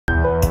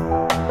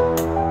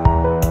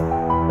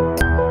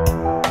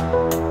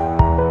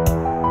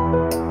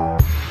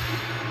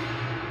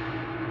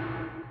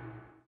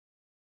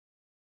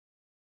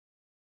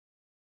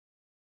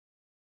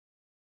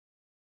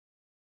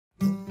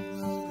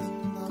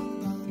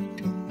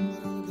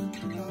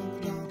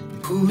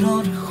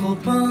Xuror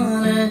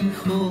Hupane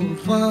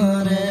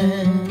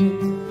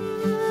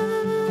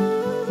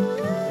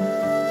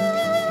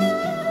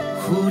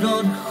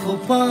Xuror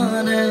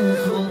Hupane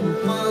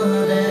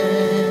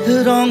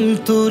Rong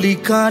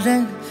tulikare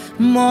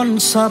mon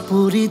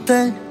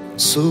sapurite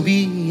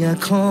ছবি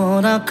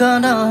এখন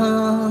আঁকানা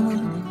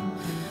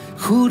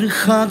সুৰ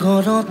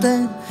সাগৰতে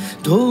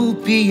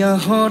ঢৌপিয়া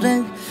হৰে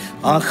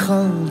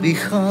আশা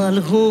বিশাল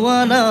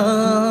হোৱানা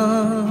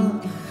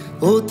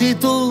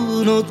অতীতো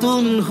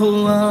নতুন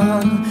হোৱা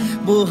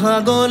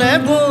বহাগলে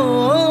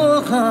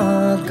বহাগানা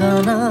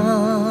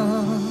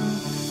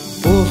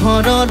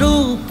পোহৰৰো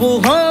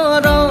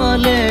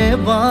পোহৰলে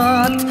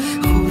বাট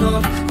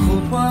সুৰৰ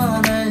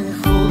সোপানে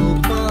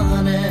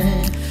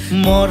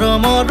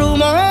মৰমৰো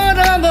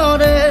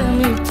মৰমৰে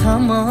মিঠা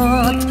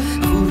মাত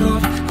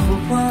সুৰৰ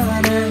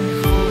সোপানে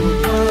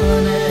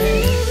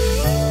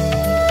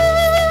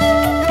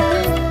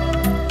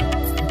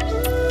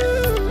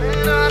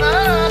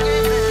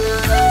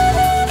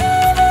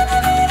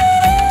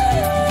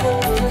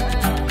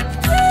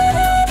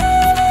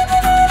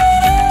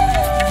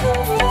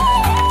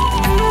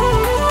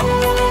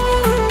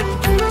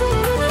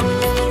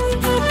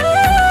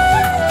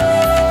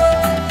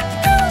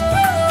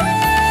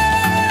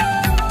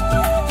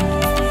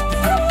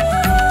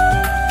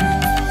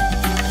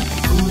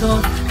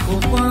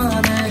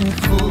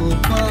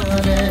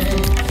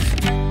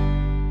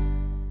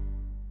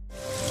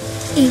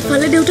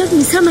এইফালে দেউতাক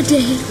মিছা মাতি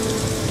আহিল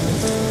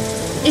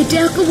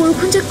এতিয়া আকৌ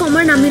বৰষুণ যে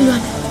কমাৰ নামি লোৱা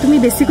তুমি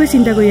বেছিকৈ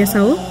চিন্তা কৰি আছা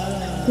অ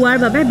কোৱাৰ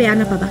বাবে বেয়া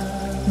নাপাবা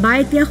বা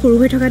এতিয়া সৰু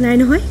হৈ থকা নাই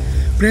নহয়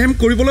প্ৰেম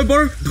কৰিবলৈ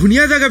বৰ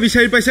ধুনীয়া জায়গা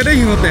বিচাৰি পাইছে দেই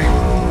সিহঁতে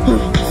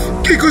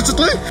কি কৈছ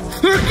তই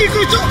কি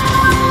কৈছ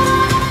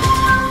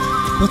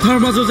পথাৰ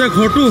মাজত যে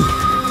ঘৰটো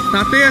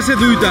তাতে আছে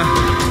দুইটা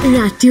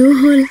ৰাতিও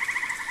হ'ল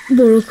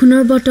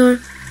বৰষুণৰ বতৰ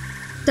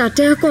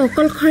তাতে আকৌ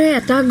অকলখৰে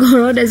এটা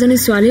ঘৰত এজনী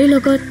ছোৱালীৰ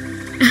লগত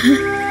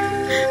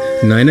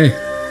নাই নাই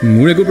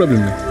মোৰ একো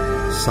প্ৰব্লেম নাই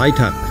চাই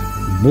থাক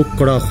মোক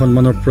কৰা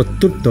অসন্মানৰ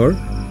প্ৰত্যুত্তৰ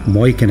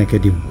মই কেনেকৈ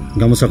দিম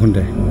গামোচাখন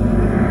দে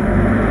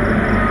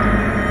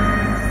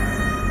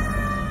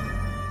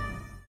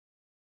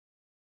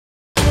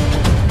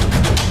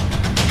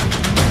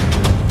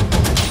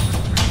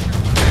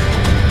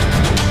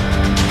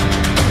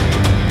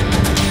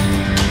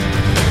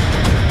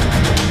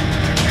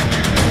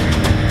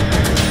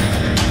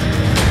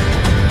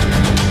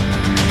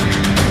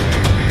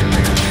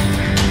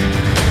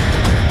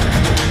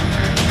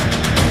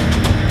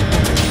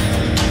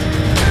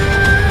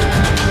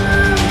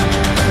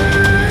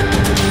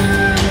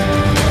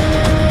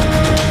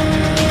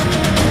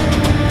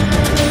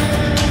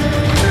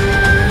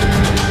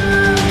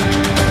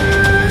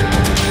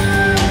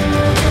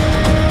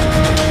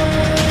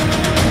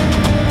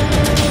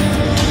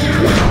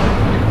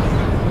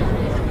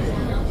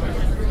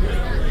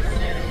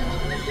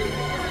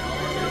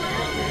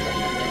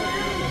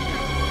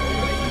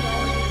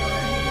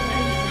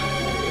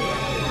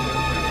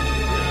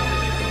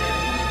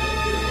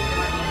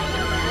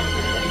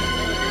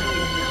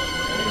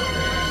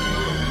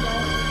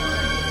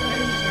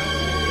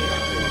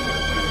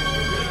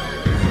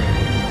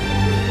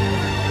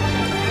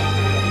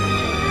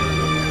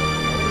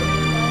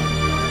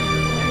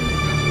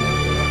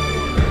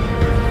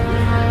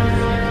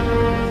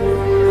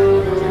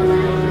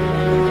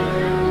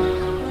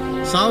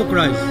চাওক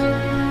ৰাইজ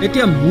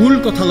এতিয়া মূল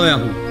কথালৈ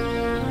আহো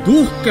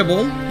দুখ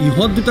কেৱল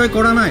ইহঁত দুটাই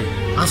কৰা নাই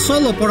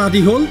আসল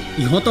অপৰাধী হ'ল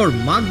ইহঁতৰ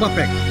মাক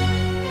বাপেক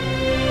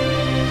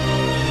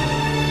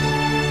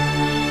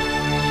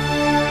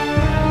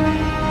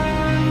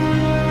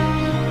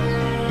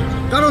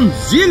কাৰণ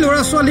যি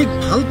ল'ৰা ছোৱালীক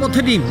ভাল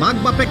পথেদি মাক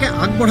বাপেকে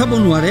আগবঢ়াব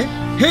নোৱাৰে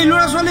সেই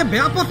ল'ৰা ছোৱালীয়ে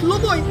বেয়া পথ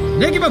ল'বই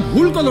নে কিবা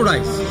ভুল ক'লো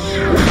ৰাইজ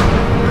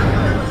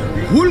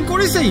ভুল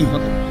কৰিছে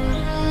ইহঁতে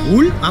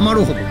ভুল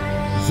আমাৰো হ'ব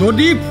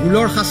যদি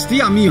ভুলৰ শাস্তি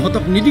আমি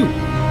ইহঁতক নিদিওঁ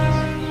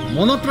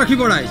মনত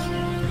ৰাখিব ৰাইজ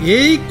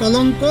এই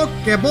কলংক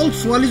কেৱল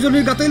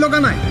ছোৱালীজনীৰ গাতেই লগা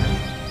নাই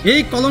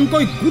এই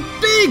কলংকই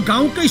গোটেই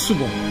গাঁওকেই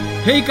চুব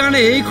সেইকাৰণে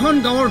এইখন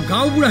গাঁৱৰ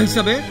গাঁওবুঢ়া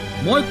হিচাপে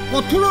মই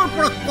কঠোৰৰ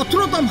পৰা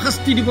কঠোৰতম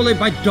শাস্তি দিবলৈ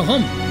বাধ্য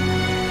হ'ম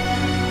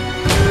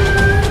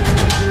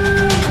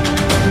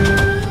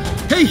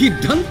সেই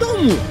সিদ্ধান্তও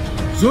মোৰ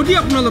যদি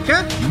আপোনালোকে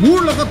মোৰ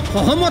লগত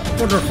সহমত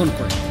প্ৰদৰ্শন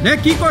কৰে নে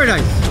কি কয়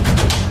ৰাইজ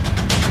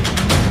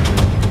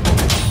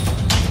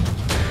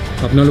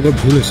আপোনালোকৰ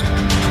ভুল হৈছে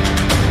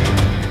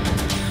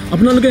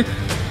আপোনালোকে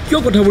কিয়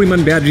কথাবোৰ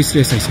ইমান বেয়া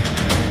দৃষ্টিৰে চাইছে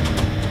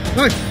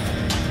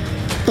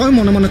তই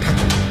মনে মনে থাক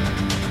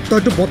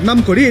তইতো বদনাম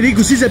কৰি এৰি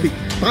গুচি যাবি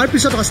তাৰ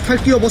পিছত আস্থাৰ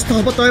কি অৱস্থা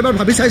হ'ব তই এবাৰ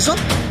ভাবি চাইছ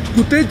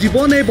গোটেই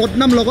জীৱন এই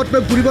বদনাম লগত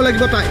লৈ ঘূৰিব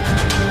লাগিব তাই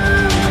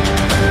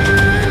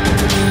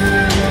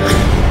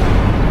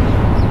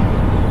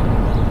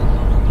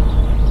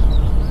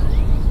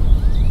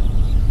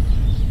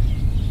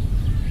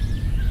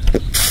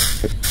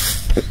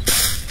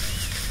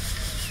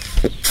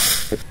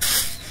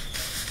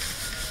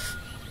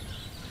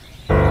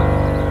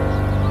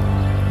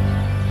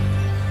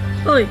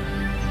ঐ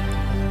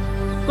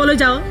কলৈ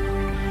যাও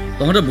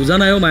তহঁতে বুজা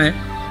নাই অ' মায়ে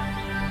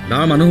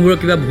গাঁৱৰ মানুহবোৰৰ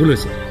কিবা ভুল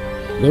হৈছে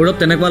গৌৰৱ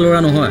তেনেকুৱা ল'ৰা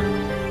নহয়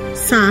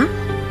চাহ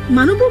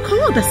মানুহবোৰ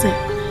খঙত আছে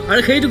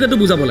আৰু সেইটোকেতো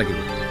বুজাব লাগিব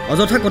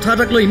অযথা কথা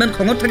এটাক লৈ ইমান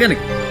খঙত থাকে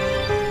নেকি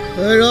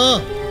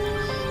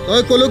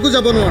তই কলৈকো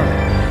যাব নোৱাৰ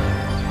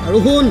আৰু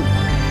শুন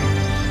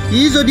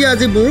ই যদি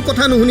আজি মোৰ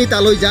কথা নুশুনি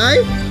তালৈ যায়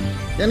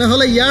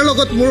তেনেহ'লে ইয়াৰ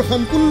লগত মোৰ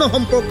সম্পূৰ্ণ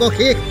সম্পৰ্ক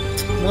শেষ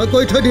মই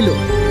কৈ থৈ দিলোঁ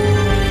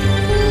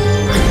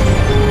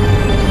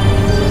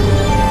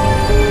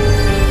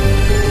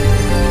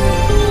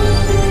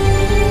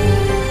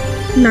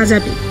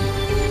নাযাবি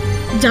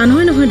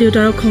জানই নহয়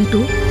দেউতাৰৰ খংটো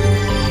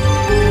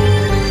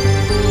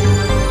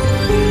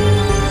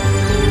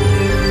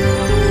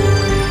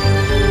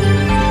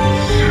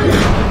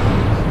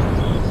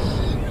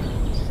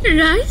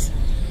ৰাইজ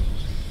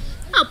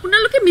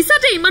আপোনালোকে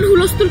মিছাতে ইমান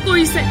হুলস্থুল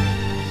কৰিছে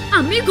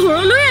আমি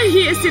ঘৰলৈ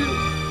আহি আছিলো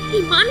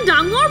ইমান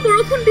ডাঙৰ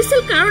বৰষুণ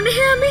দিছিল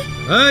কাৰণেহে আমি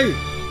এই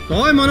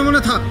তই মনে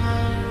মনে থাক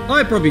ঐ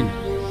প্ৰবীণ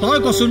তই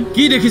কচোন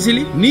কি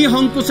দেখিছিলি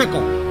নিসংকোচে ক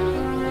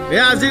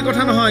আজিৰ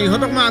কথা নহয়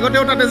ইহঁতক মই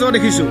আগতেও তাতে যোৱা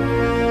দেখিছো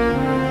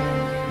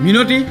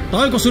মিনতি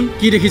তই কচোন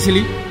কি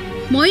দেখিছিলি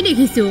মই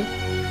দেখিছো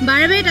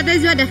বাৰে বাৰে তাতে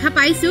যোৱা দেখা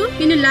পাইছো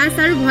কিন্তু লাজ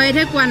আৰু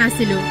ভয়তহে কোৱা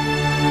নাছিলো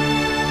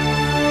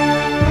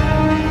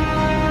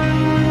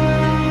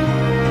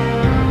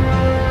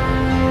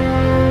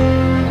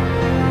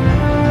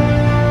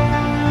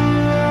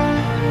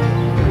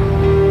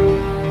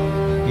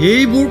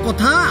এইবোৰ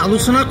কথা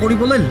আলোচনা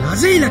কৰিবলৈ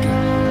লাজেই লাগে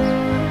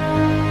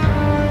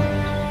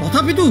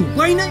তথাপিতো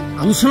উপায় নাই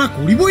আলোচনা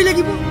কৰিবই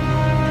লাগিব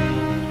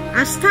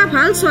আস্থা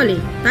ভাল ছোৱালী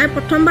তাই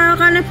প্ৰথমবাৰৰ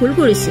কাৰণে ভুল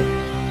কৰিছে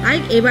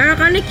তাইক এইবাৰৰ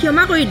কাৰণে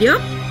ক্ষমা কৰি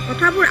দিয়ক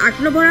কথাবোৰ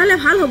আগনবঢ়ালে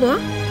ভাল হ'ব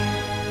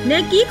নে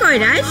কি কয়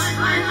ৰাইজ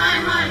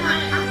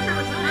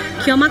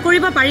ক্ষমা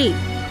কৰিব পাৰি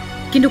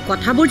কিন্তু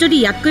কথাবোৰ যদি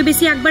ইয়াতকৈ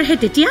বেছি আগবাঢ়ে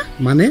তেতিয়া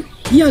মানে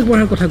কি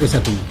আগবঢ়াৰ কথা কৈছা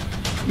তুমি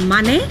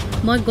মানে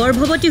মই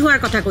গৰ্ভৱতী হোৱাৰ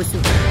কথা কৈছো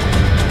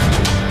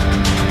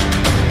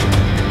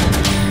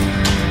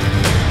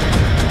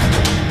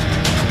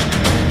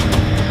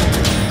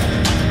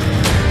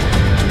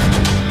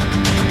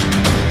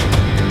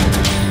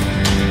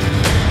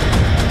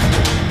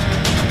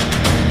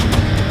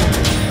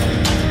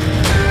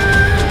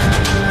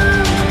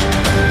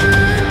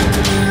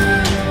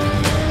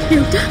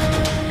দেউতা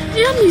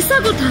এয়া মিছা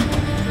কথা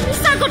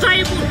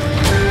এইবোৰ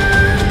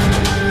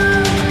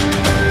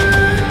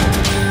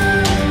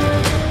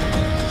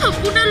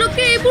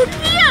আপোনালোকে এইবোৰ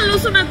কি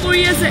আলোচনা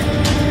কৰি আছে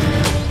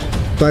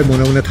তই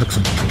মনে মনে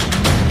থাকচোন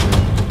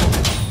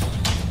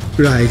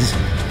ৰাইজ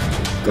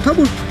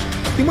কথাবোৰ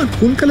ইমান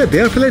সোনকালে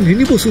বেয়াৰ ফালে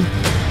নিনিবচোন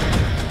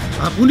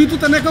আপুনিতো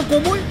তেনেকৈ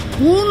ক'বই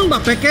কোন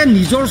বাপেকে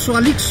নিজৰ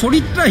ছোৱালীক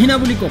চৰিত্ৰহীনা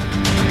বুলি কব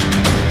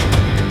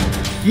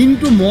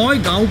কিন্তু মই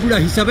গাঁওবুঢ়া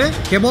হিচাপে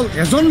কেৱল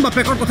এজন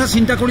বাপেকৰ কথা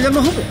চিন্তা কৰিলে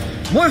নহ'ব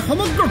মই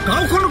সমগ্ৰ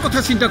গাঁওখনৰ কথা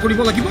চিন্তা কৰিব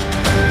লাগিব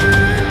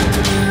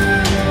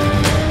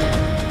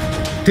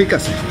ঠিক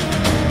আছে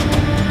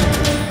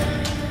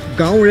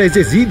গাঁৱৰ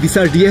ৰাইজে যি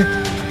বিচাৰ দিয়ে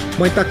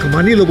মই তাক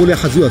মানি ল'বলৈ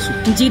সাজু আছো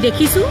যি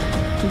দেখিছো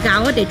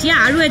গাঁৱত এতিয়া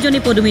আৰু এজনী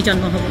পদুমী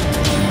জন্ম হ'ব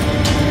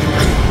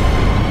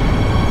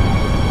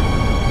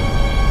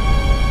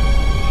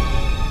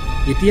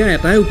এতিয়া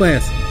এটাই উপায়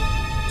আছে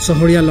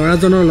চহৰীয়া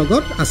ল'ৰাজনৰ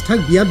লগত আস্থাক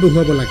বিয়াত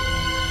বহুৱাব লাগে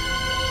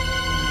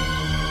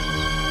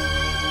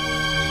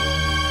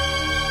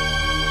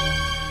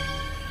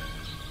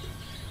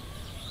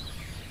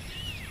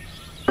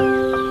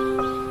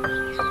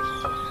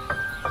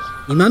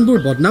ইমানবোৰ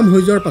বদনাম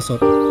হৈ যোৱাৰ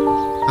পাছত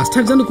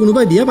আস্থাক জানো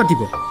কোনোবাই বিয়া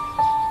পাতিব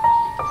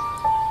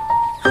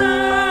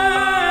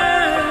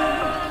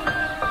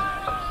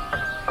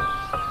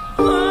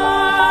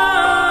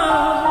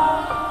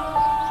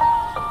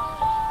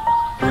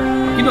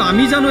কিন্তু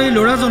আমি জানো এই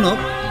ল'ৰাজনক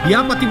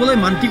বিয়া পাতিবলৈ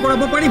মান্তি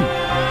কৰাব পাৰিম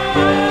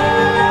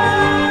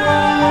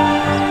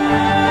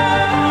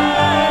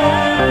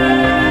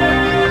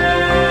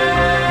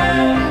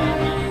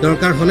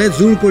দৰকাৰ হ'লে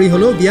জোৰ কৰি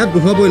হ'লেও বিয়াত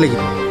বহুৱাবই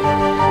লাগিব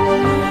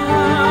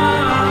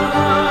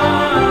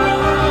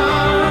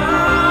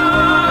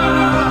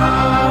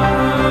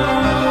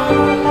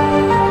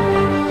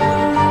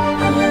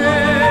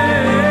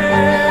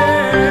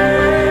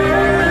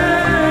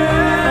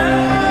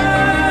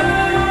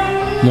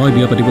মই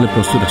বিয়া পাতিবলৈ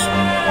প্ৰস্তুত আছো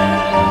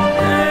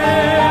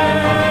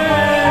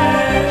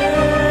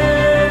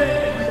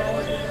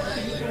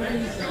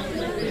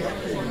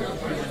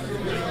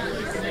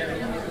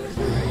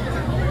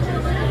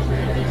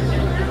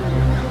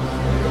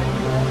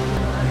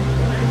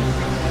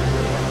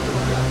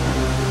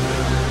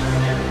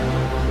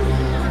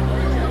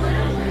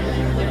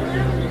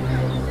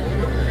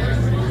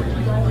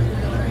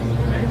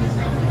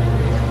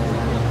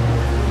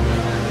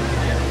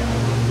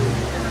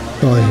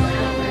তই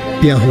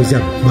বিয়া হৈ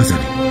যাম মই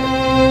জানো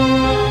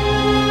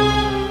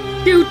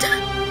দেউতা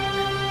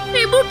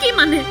এইবোৰ কি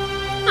মানে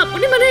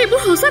আপুনি মানে এইবোৰ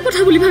সঁচা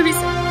কথা বুলি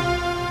ভাবিছে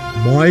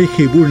মই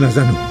সেইবোৰ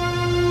নাজানো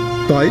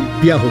তই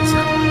বিয়া হৈ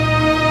যা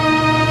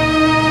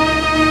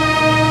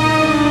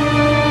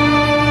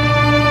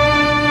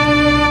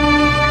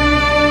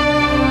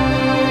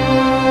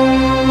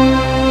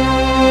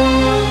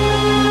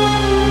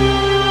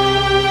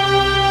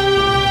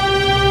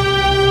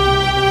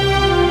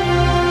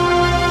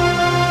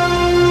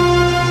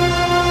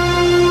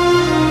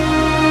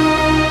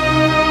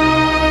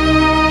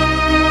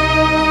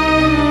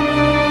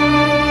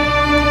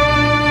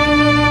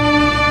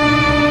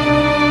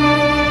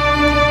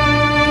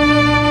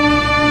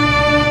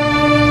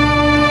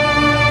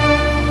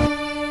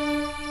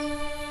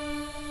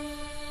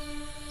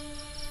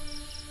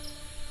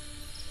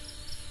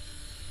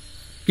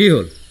কি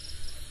হ'ল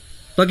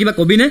তই কিবা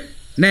কবি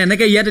নে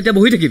এনেকে ইয়াত এতিয়া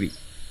বহি থাকিবি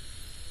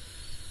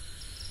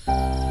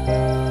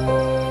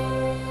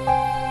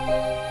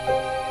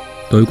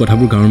তই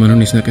কথাবোৰ গাঁৱৰ মানুহৰ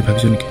নিচিনাকৈ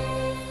ভাবিছ নেকি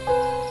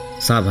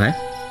চা ভাই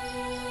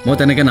মই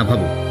তেনেকৈ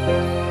নাভাবোঁ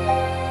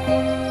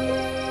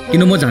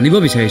কিন্তু মই জানিব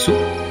বিচাৰিছোঁ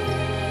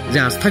যে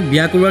আস্থাক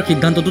বিয়া কৰোৱাৰ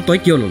সিদ্ধান্তটো তই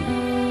কিয় ল'লি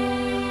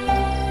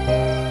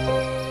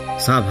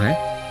চা ভাই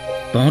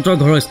তহঁতৰ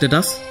ঘৰৰ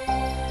ষ্টেটাছ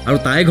আৰু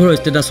তাইৰ ঘৰৰ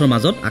ষ্টেটাছৰ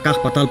মাজত আকাশ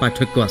পাতাল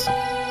পাৰ্থক্য আছে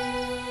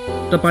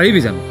তই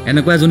পাৰিবি জানো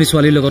এনেকুৱা এজনী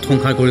ছোৱালীৰ লগত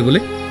সংসাৰ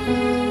কৰিবলৈ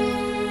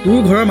তোৰ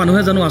ঘৰৰ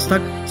মানুহে জানো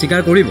আস্থাক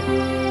স্বীকাৰ কৰিব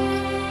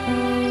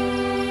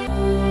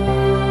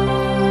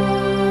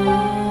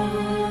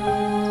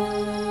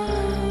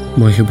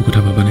মই সেইবোৰ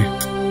কথা ভাবা নাই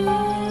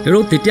আৰু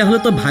তেতিয়াহ'লে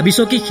তই ভাবিছ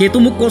কি সেইটো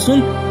মোক কচোন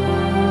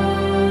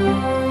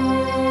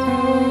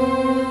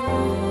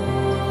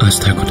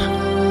আস্থাৰ কথা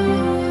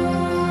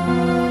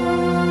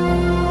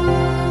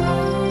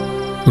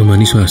মই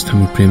মানিছোঁ আস্থা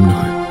মোৰ প্ৰেম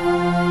নহয়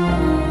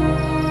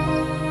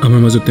আমাৰ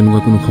মাজত তেনেকুৱা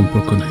কোনো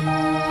সম্পৰ্ক নাই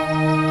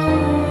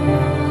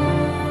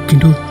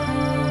কিন্তু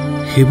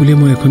সেইবুলি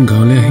মই এখন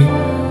গাঁৱলৈ আহি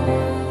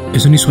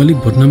এজনী ছোৱালীক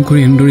বদনাম কৰি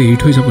এনেদৰে এৰি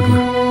থৈ যাব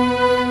নোৱাৰোঁ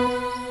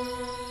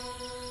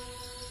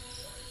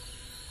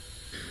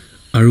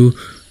আৰু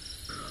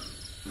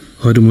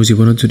হয়তো মোৰ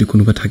জীৱনত যদি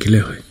কোনোবা থাকিলে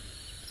হয়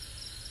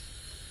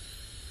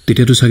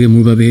তেতিয়াতো চাগে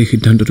মোৰ বাবে এই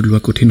সিদ্ধান্তটো লোৱা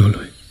কঠিন হ'ল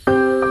হয়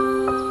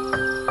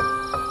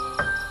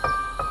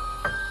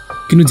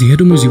কিন্তু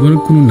যিহেতু মোৰ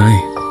জীৱনত কোনো নাই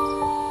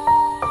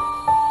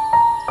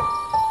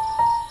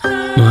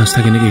মই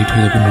আস্থাক এনেকৈ এৰি থৈ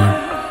যাব নোৱাৰোঁ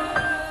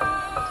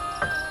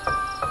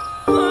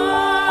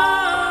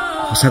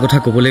সঁচা কথা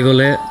ক'বলৈ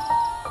গ'লে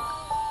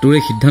তোৰ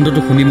এই সিদ্ধান্তটো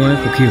শুনি মই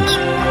সুখী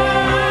হৈছোঁ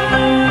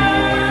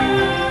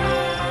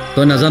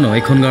তই নাজানো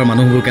এইখন গাঁৱৰ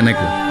মানুহবোৰ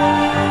কেনেকুৱা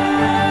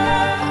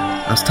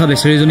আস্থা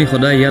বেচেৰীজনী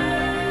সদায় ইয়াত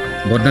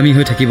বদনামী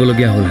হৈ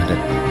থাকিবলগীয়া হ'লহেঁতেন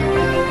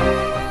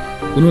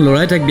কোনো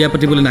ল'ৰাই তাইক বিয়া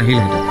পাতিবলৈ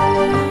নাহিলহেঁতেন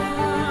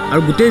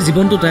আৰু গোটেই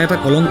জীৱনটো তাই এটা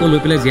কলংক লৈ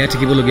পেলাই জীয়াই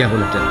থাকিবলগীয়া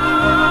হ'লহেঁতেন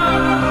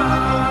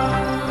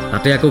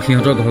তাতে আকৌ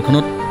সিহঁতৰ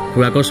ঘৰখনত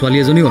খুৰাকৰ ছোৱালী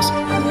এজনীও আছে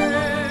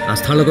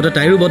আস্থাৰ লগতে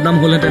তাইৰো বদনাম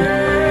হ'লহেঁতেন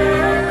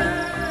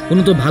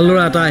কোনোতো ভাল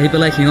ল'ৰা এটা আহি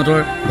পেলাই সিহঁতৰ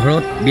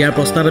ঘৰত বিয়াৰ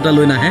প্ৰস্তাৱ এটা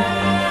লৈ নাহে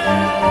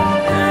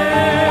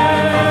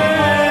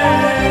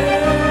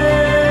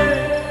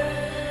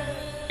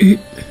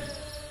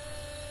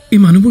এই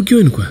মানুহবোৰ কিয়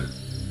এনেকুৱা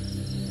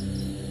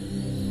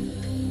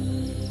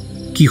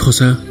কি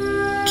সঁচা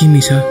কি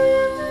মিছা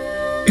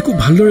একো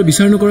ভালদৰে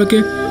বিচাৰ নকৰাকে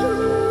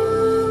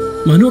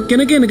মানুহক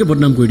কেনেকৈ এনেকৈ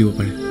বদনাম কৰি দিব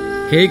পাৰে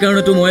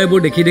সেইকাৰণেতো মই এইবোৰ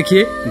দেখি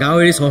দেখিয়ে গাঁও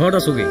এৰি চহৰত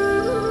আছোগৈ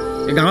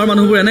এই গাঁৱৰ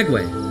মানুহবোৰ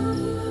এনেকুৱাই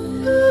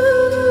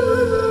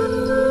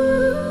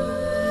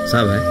চা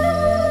ভাই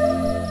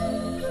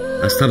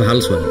আস্থা ভাল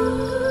ছোৱালী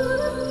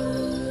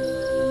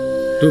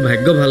তোৰ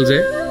ভাগ্য ভাল যে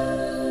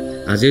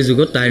আজিৰ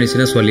যুগত তাইৰ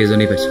নিচিনা ছোৱালী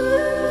এজনী পাইছোঁ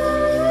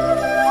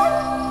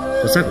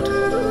সঁচা কথা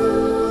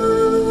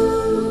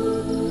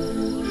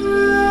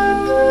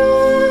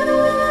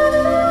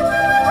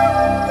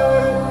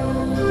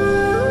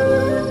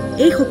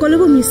এই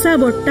সকলোবোৰ মিছা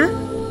বৰ্তা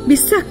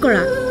বিশ্বাস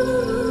কৰা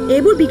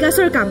এইবোৰ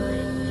বিকাশৰ কাম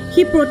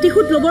সি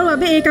প্ৰতিশোধ ল'বৰ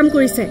বাবে এই কাম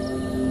কৰিছে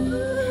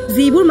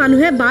যিবোৰ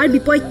মানুহে বাৰ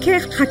বিপক্ষে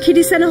সাক্ষী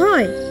দিছে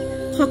নহয়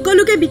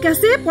সকলোকে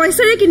বিকাশে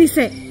পইচাৰে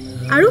কিনিছে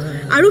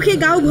আৰু সেই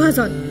গাঁও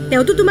বুঢ়াজন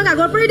তেওঁতো তোমাক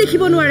আগৰ পৰাই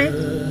দেখিব নোৱাৰে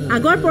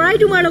আগৰ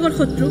পৰাই তোমাৰ লগত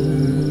শত্ৰু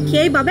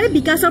সেইবাবে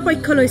বিকাশৰ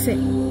পক্ষ লৈছে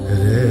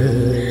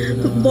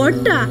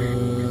বৰ্তা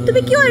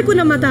তুমি কিয় একো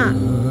নামাতা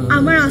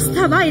আমাৰ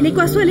আস্থা বা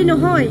এনেকুৱা ছোৱালী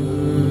নহয়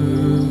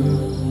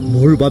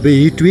মোৰ বাবে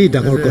এইটোৱেই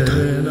ডাঙৰ কথা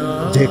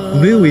যে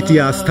কোনেও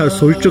এতিয়া আস্থাৰ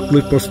চৰিত্ৰক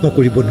লৈ প্ৰশ্ন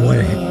কৰিব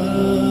নোৱাৰে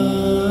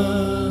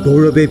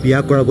গৌৰৱে বিয়া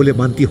কৰাবলৈ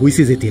মান্তি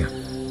হৈছে যেতিয়া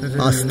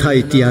আস্থা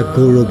এতিয়া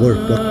গৌৰৱৰ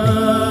পত্নী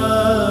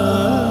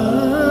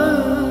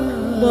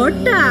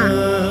বৰ্তা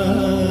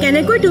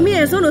কেনেকৈ তুমি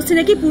এজন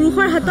অচিনাকি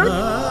পুৰুষৰ হাতত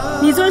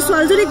নিজৰ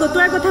ছোৱালীজনীক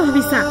গতোৱাৰ কথা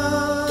ভাবিছা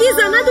কি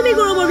জানা তুমি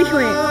গৌৰৱৰ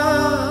বিষয়ে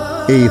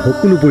এই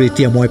সকলোবোৰ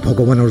এতিয়া মই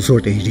ভগৱানৰ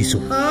ওচৰত এৰি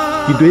দিছোঁ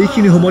কিন্তু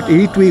এইখিনি সময়ত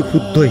এইটোৱেই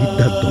শুদ্ধ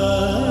সিদ্ধান্ত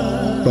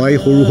তই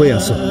সৰু হৈ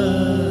আছ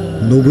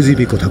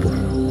নুবুজিবি কথাবোৰ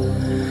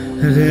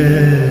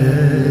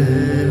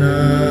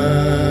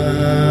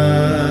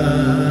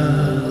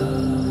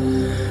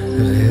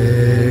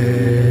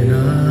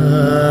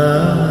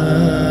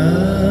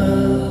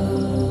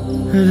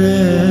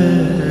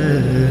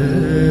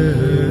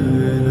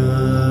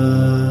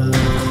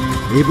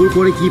এইবোৰ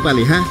কৰি কি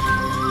পালি হা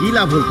কি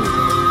লাভ হ'ল তোৰ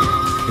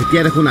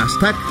এতিয়া দেখোন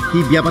আস্থাক কি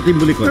বিয়া পাতিম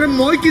বুলি কয়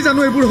মই কি জানো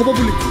এইবোৰ হ'ব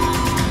বুলি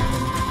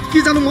কি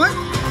জানো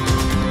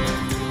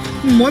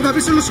মই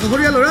ভাবিছিলোঁ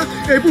চহৰীয়া ল'ৰা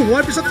এইবোৰ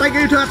হোৱাৰ পিছত তাইক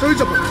এৰি থৈ আঁতৰি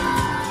যাব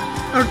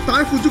আৰু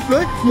তাৰ সুযোগ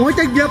লৈ মই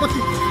তাইক বিয়া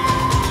পাতিম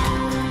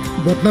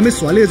বদনামী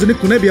ছোৱালী এজনী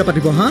কোনে বিয়া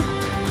পাতিব হা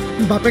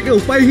বাপেকে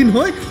উপায়হীন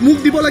হৈ মোক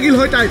দিব লাগিল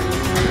হয় তাইক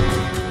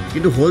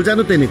কিন্তু হ'ল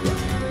জানো তেনেকুৱা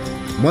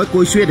মই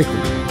কৈছোঁৱে দেখোন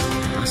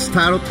আস্থা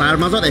আৰু তাৰ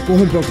মাজত একো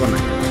সম্পৰ্ক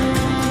নাই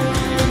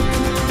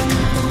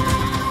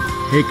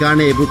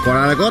সেইকাৰণে এইবোৰ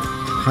কৰাৰ আগত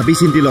ভাবি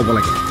চিন্তি ল'ব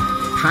লাগে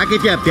থাক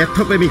এতিয়া ব্যৰ্থ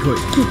প্ৰেমিক হৈ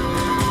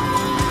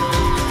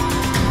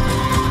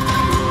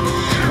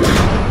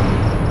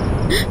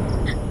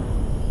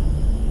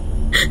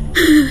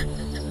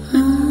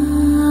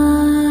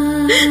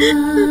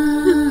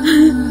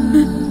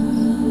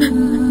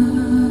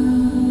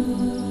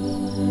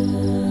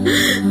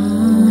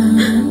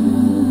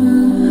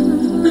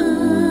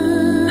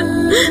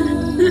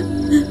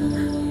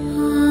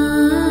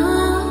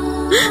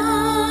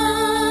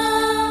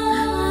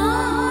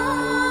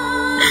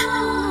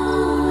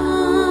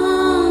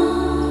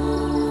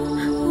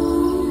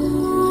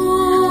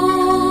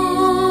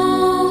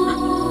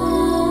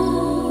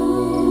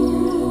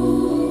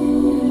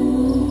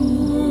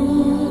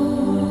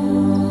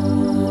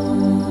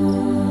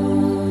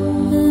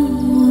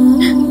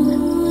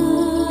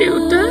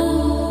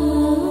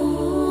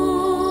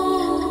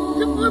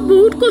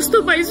বহুত কষ্ট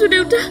পাইছো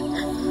দেউতা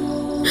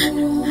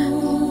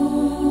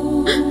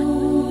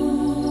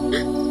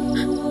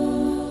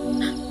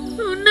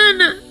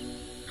না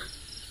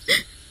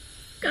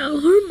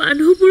গাঁৱৰ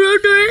মানুহবোৰৰ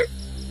দৰে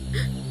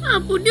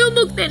আপুনিও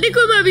মোক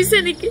তেনেকৈ ভাবিছে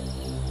নেকি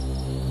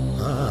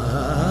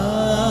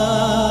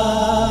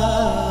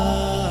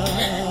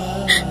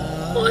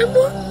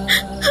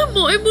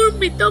মই মোৰ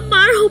মৃত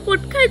মাৰ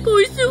শপত খাই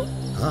কৈছো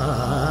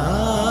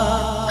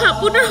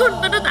আপোনাৰ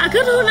সন্তানত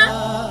আঘাত হলা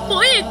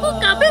মই একো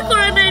কামে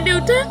কৰা নাই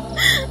দেউতা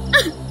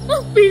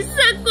মোক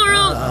বিশ্বাস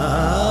কৰক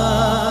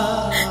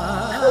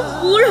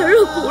মোৰ আৰু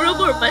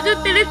গৌৰৱৰ মাজত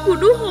তেনে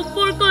কোনো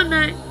সম্পৰ্ক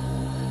নাই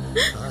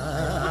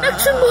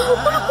আপোনাকচোন মই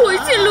সকলো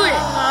কৈছিলোৱে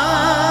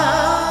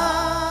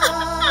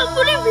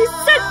আপুনি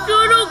বিশ্বাস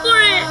কিয়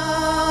নকৰে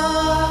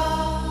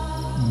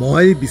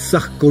মই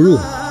বিশ্বাস কৰো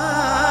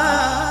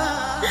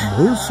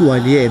মোৰ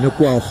ছোৱালীয়ে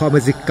এনেকুৱা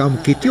অসামাজিক কাম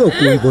কেতিয়াও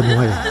কৰিব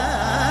নোৱাৰে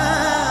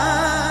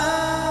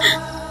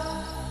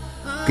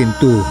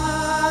কিন্তু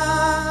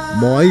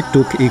মই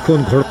তোক এইখন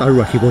ঘৰত আৰু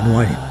ৰাখিব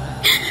নোৱাৰিম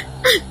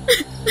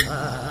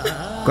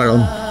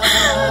কাৰণ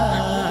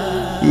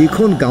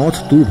এইখন গাঁৱত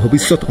তোৰ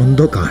ভৱিষ্যত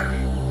অন্ধকাৰ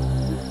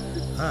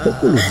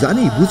সকলো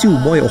জানি বুজিও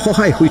মই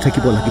অসহায় হৈ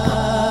থাকিব লাগিব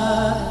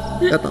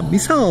এটা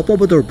মিছা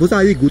অপবাদৰ বোজা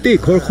এই গোটেই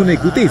ঘৰখনে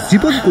গোটেই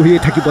জীৱন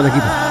কঢ়িয়াই থাকিব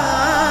লাগিব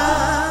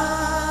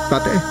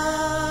তাতে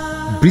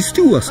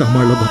বৃষ্টিও আছে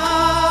আমাৰ লগত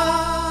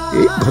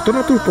এই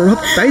ঘটনাটোৰ প্ৰভাৱ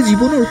তাই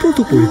জীৱনৰ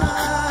ওপৰতো পৰিব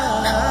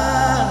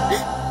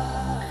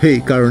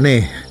সেইকাৰণে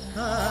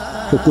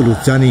সকলো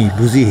জানি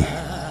বুজি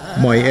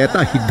মই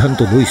এটা সিদ্ধান্ত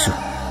লৈছো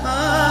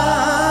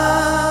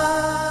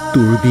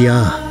তোৰ বিয়া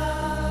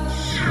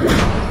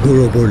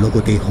গৌৰৱৰ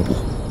লগতেই হ'ব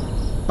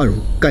আৰু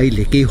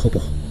কাইলৈকেই হ'ব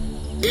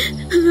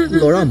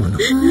ল'ৰা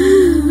মানুহ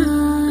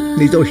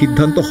নিজৰ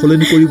সিদ্ধান্ত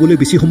সলনি কৰিবলৈ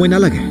বেছি সময়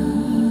নালাগে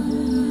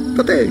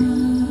তাতে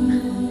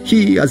সি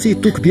আজি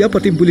তোক বিয়া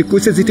পাতিম বুলি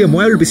কৈছে যেতিয়া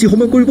মই আৰু বেছি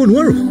সময় কৰিব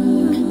নোৱাৰো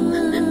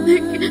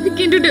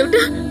কিন্তু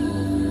দেউতা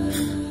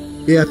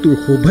এয়া তোৰ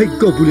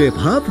সৌভাগ্য বুলিয়ে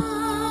ভাব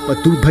বা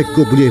দুৰ্ভাগ্য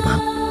বুলিয়ে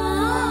ভাব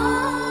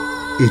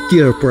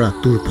এতিয়াৰ পৰা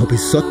তোৰ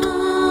ভৱিষ্যত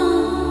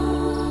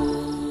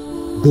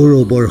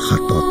গৌৰৱৰ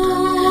হাতত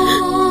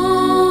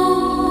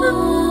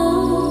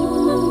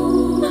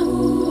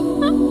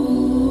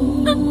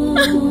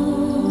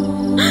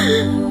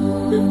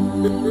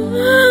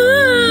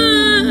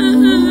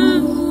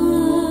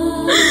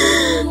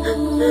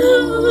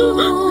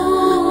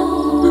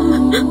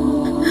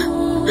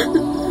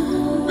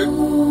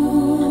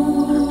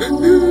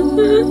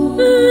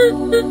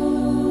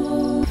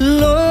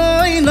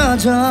লৈ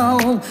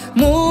নাযাওঁ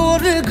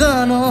মোৰ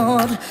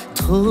গানৰ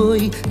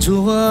থৈ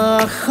যোৱা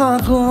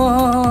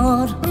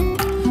সাগৰ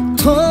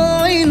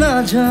থৈ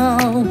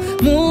নাযাওঁ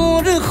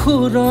মোৰ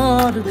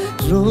সুৰৰ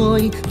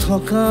ৰৈ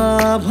থকা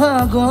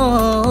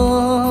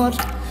ভাগৰ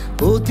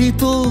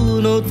অতীতো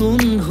নতুন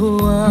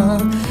হোৱা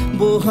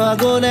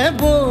বহাগলে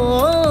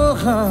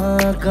বহাগানা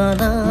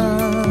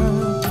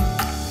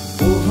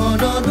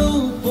পোহৰৰো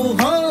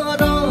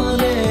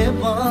পোহৰলে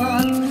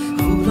বাট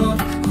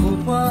সুৰত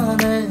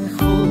খোপানে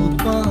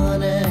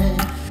খোপানে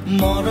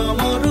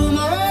মৰমৰো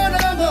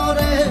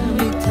মৰমৰে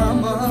মিঠা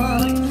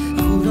মাত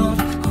সুৰত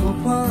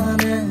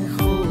খোপানে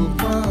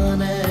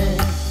খোপানে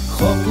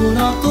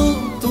সপোনতো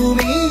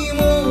তুমি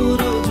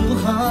মোৰ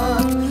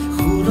জুহাত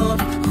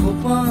সুৰত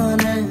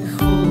খোপানে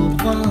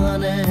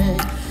খোপানে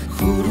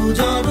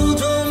সুৰুজৰো